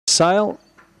sail.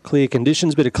 Clear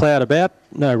conditions, bit of cloud about.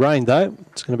 No rain though.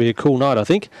 It's going to be a cool night, I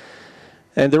think.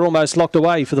 And they're almost locked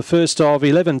away for the first of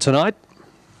 11 tonight.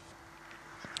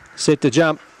 Set to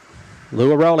jump.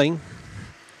 Lure rolling.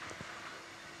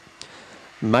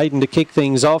 Maiden to kick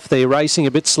things off. They're racing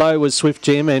a bit slow with Swift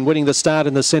Gem and winning the start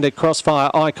in the centre. Crossfire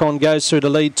Icon goes through to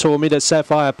lead. Tormida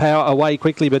Sapphire Power away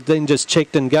quickly, but then just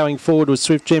checked and going forward with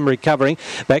Swift Gem recovering.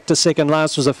 Back to second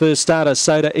last was the first starter.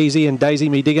 Soda Easy and Daisy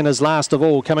Me Diggin as last of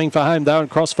all. Coming for home though, and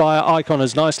Crossfire Icon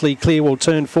is nicely clear. Will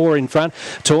turn 4 in front.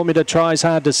 Tormida tries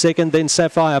hard to second, then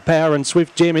Sapphire Power and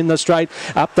Swift Gem in the straight.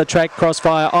 Up the track,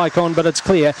 Crossfire Icon, but it's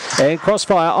clear. And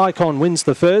Crossfire Icon wins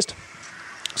the first.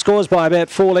 Scores by about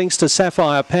 4 lengths to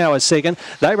Sapphire Power second.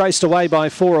 They raced away by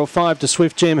 4 or 5 to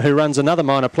Swift Gem, who runs another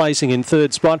minor placing in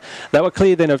third spot. They were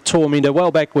clear then of Tormenta.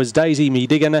 Well back was Daisy Me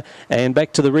Diggin, and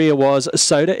back to the rear was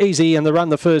Soda Easy, and the run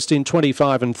the first in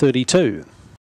 25 and 32.